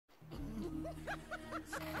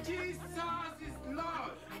Jesus is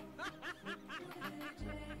Lord.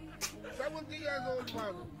 70 years old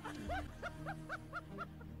man.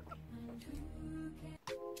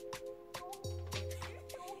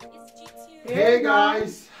 Hey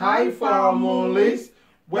guys, hi families.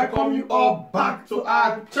 Welcome you all back to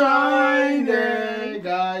our channel.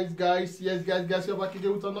 Guys, yes, we're back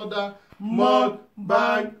again with another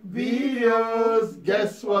mukbang videos.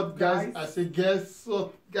 Guess what, guys? I say guess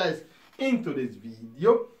what, guys? In today's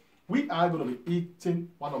video, we are going to be eating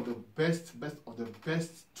one of the best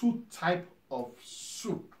two type of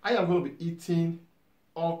soup. I am going to be eating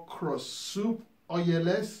okra soup,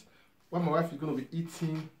 oyeles, while my wife is going to be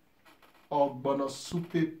eating Ogbono soup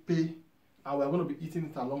pepe, and we're going to be eating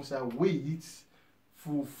it alongside with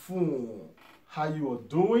fufu. How you are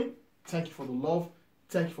doing? Thank you for the love.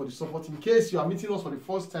 Thank you for the support. In case you are meeting us for the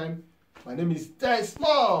first time, my name is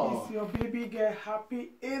Tesla. It's your baby girl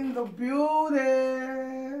Happy in the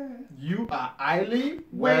building. You are highly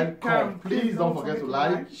welcome. Please don't forget to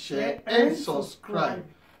like, share, and subscribe.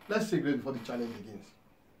 Let's say great before the challenge begins.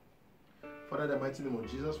 Father, in the mighty name of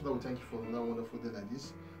Jesus, Father, we thank you for another wonderful day like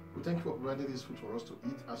this. We thank you for providing this food for us to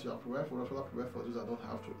eat. As you have provided for us, Father, provide for those that don't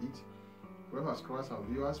have to eat. Provide for our subscribers and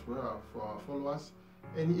viewers, provide for our followers,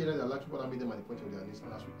 any area that like people that meet them at the point of their needs.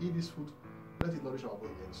 And as we eat this food, let it nourish our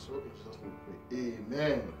body. And so, in Jesus' name we pray.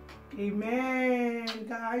 Amen. Amen,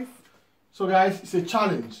 guys. So, guys, it's a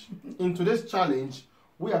challenge. In today's challenge,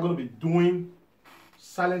 we are going to be doing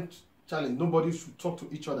silent challenge. Nobody should talk to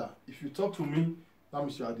each other. If you talk to me, that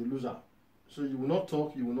means you are the loser. So you will not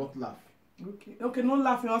talk, you will not laugh. Okay, no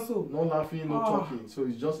laughing also. No laughing, no talking. So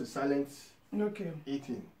it's just a silent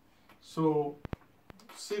eating. So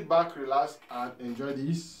sit back, relax, and enjoy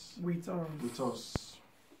this with us.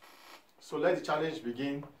 So let the challenge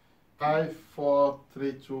begin. 5, 4,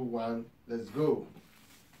 3, 2, 1. Let's go.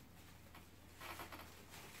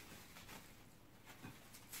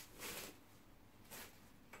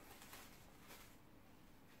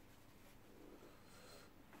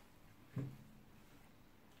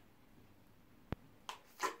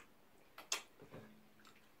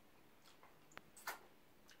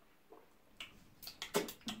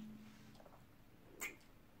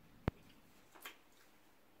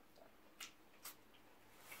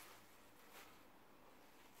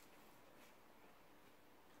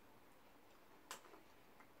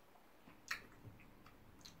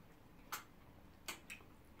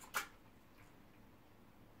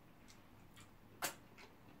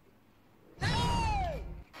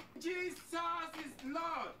 Jesus is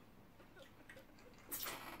Lord.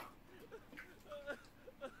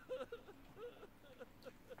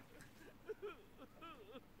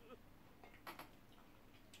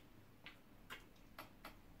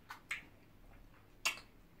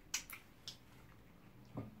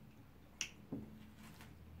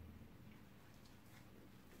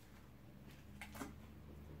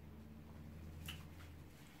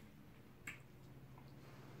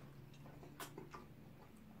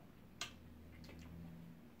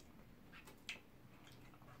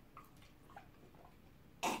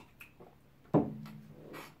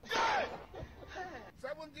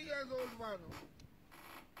 Years old man.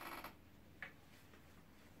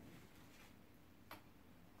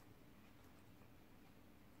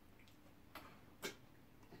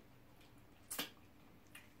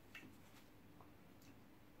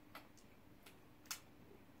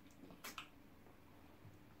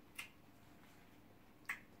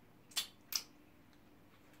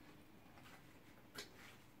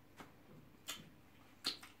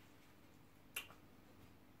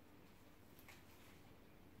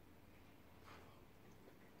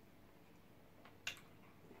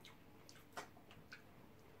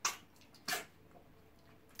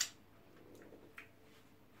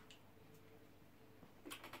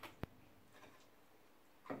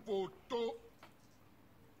 Photo.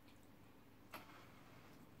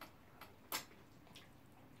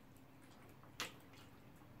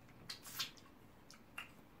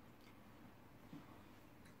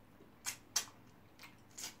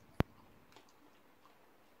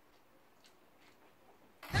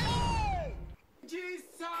 Hey!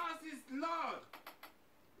 Jesus is Lord.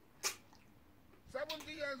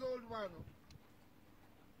 70 years old man.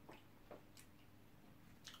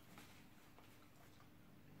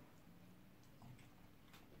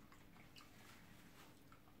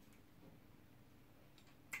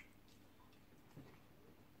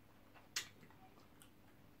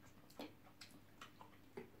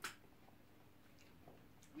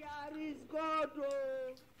 Is God.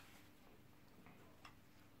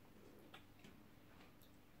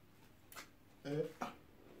 Hey!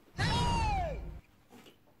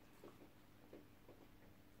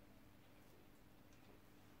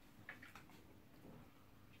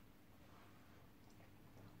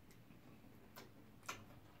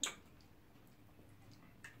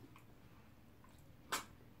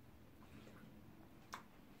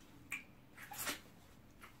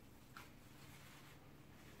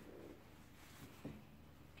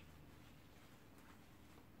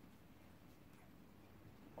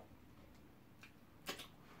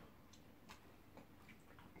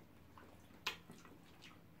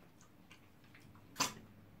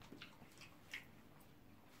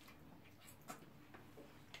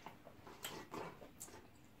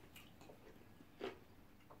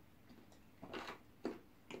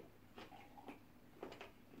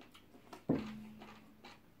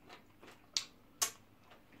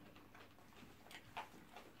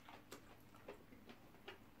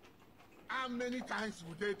 many times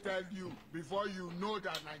would they tell you before you know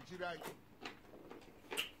that Nigeria is...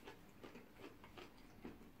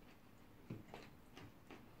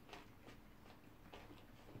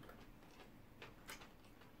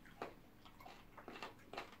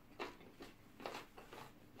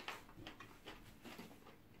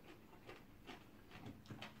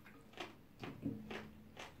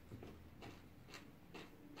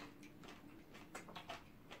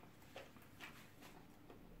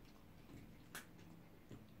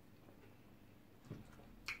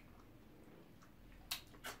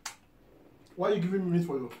 Why are you giving me meat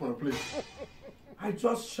for your plate? I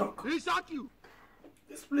just shocked. He shot you.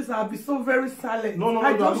 This place I'll be so very silent. No,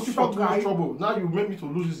 I you are just looking for shocked, too much guys. trouble. Now you make me to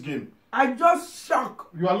lose this game. I just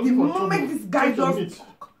shocked. You are looking the for trouble. moment this guy Take your just meat.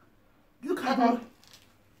 talk. Look at me.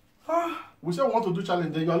 Ah, We said we want to do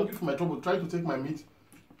challenge, then you are looking for my trouble, trying to take my meat.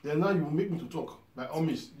 Then now you make me to talk. By all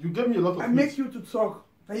means, you gave me a lot of I meat. make you to talk.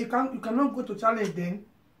 And you cannot go to challenge then.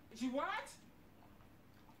 She what?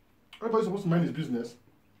 Everybody's supposed to mind his business.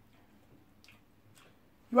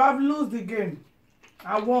 You have lost the game.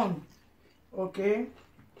 I won. Okay?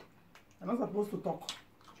 I'm not supposed to talk.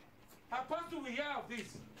 Apostle will hear of this.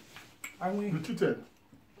 I You win. cheated.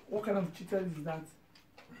 What kind of cheater is that?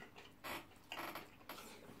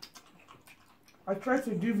 I tried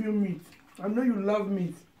to give you meat. I know you love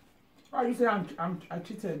meat. Why you say I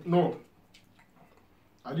cheated? No.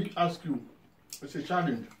 I didn't ask you. It's a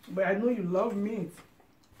challenge. But I know you love meat.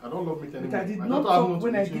 I don't love meat anymore. But I did My not daughter has talk not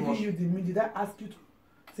when I eaten gave much. you the meat. Did I ask you to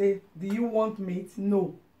say, do you want meat?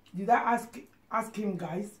 No. Did I ask him,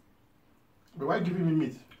 guys? But why giving me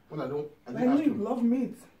meat when I I didn't know ask you you? love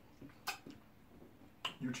meat.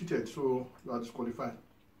 You cheated, so you are disqualified.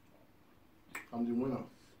 I'm the winner.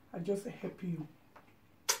 I just help you.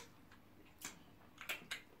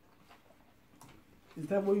 Is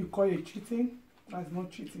that what you call a cheating? That's not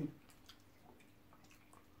cheating.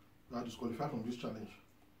 You are disqualified from this challenge.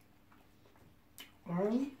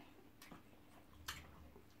 Alright?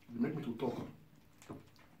 You make me to talk.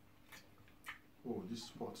 Oh, this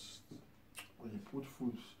spot. When you put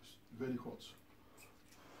food, it's very hot.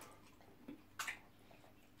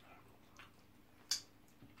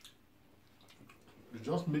 You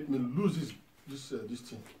just make me lose this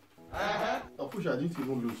thing. I wish I didn't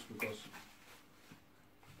even lose because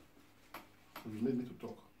you made me to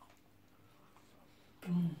talk.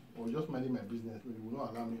 Or just minding my business, but you will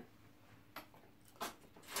not allow me.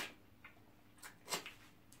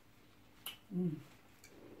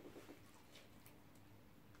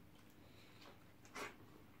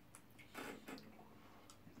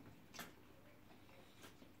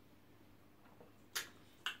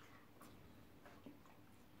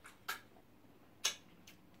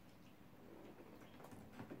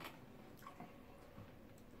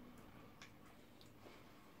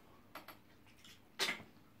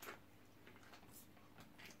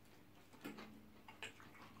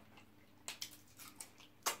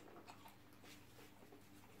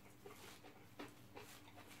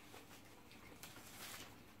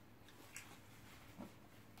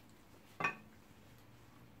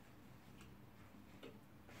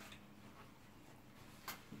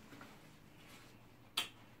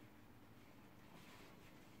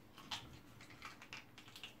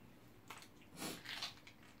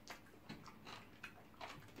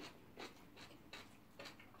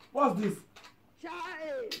 What's this?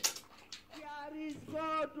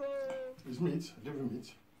 It's meat. I gave you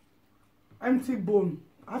meat. Empty bone.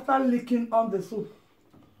 After licking on the soup.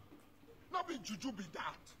 Not be juju be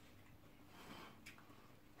that.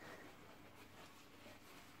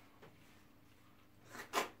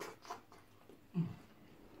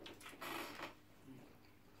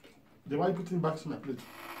 Then why are you putting it back in my plate?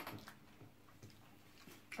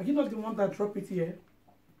 Are you not the one that dropped it here?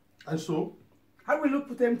 And so, How will you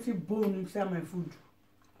put empty bone inside my food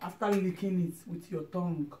after licking it with your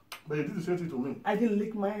tongue? but you did the same thing to me. I didn't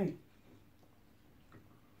lick mine.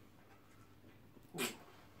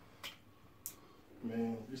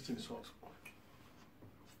 Man, this thing is hot.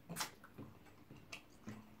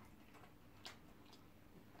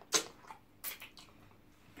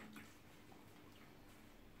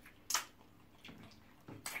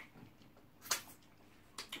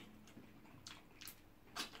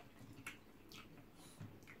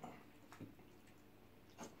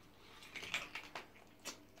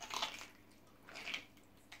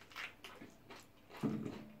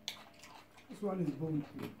 This one is bone.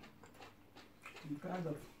 I'm tired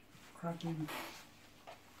of cracking it.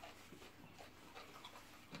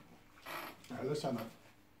 Alright, let's sign up.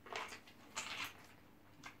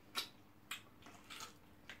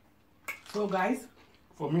 So guys,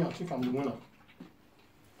 For me, I think I'm the winner.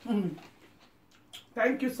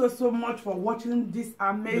 Thank you so much for watching this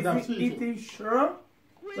amazing eating show.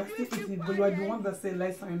 You're still eating, but you are the one that say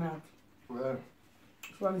let's sign out. Well,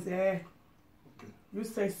 so I say, hey, okay. You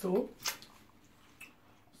say so.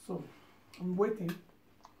 So I'm waiting.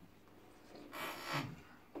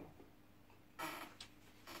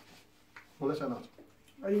 Well, let's sign out.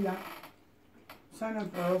 Are you there? Sign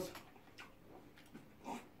out for us.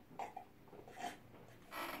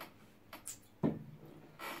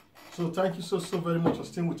 So thank you so very much for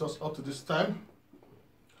staying with us up to this time.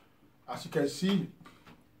 As you can see,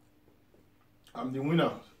 I'm the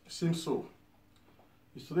winner. Seems so.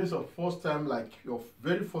 If today's your first time, like your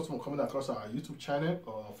very first one coming across our YouTube channel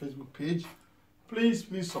or our Facebook page, please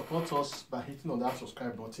support us by hitting on that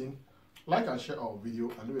subscribe button, like and share our video,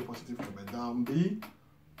 and leave a positive comment down below.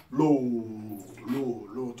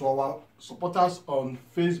 To our supporters on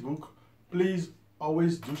Facebook, please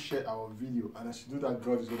always do share our video, and as you do that,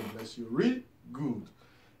 God is going to bless you real good.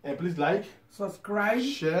 And please like, subscribe,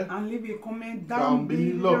 share, and leave a comment down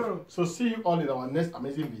below. So see you all in our next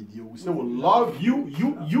amazing video. We say we love you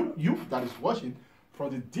that is watching from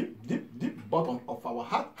the deep bottom of our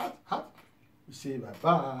heart. We say bye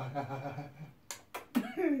bye.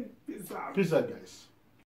 Peace out. Peace out, guys.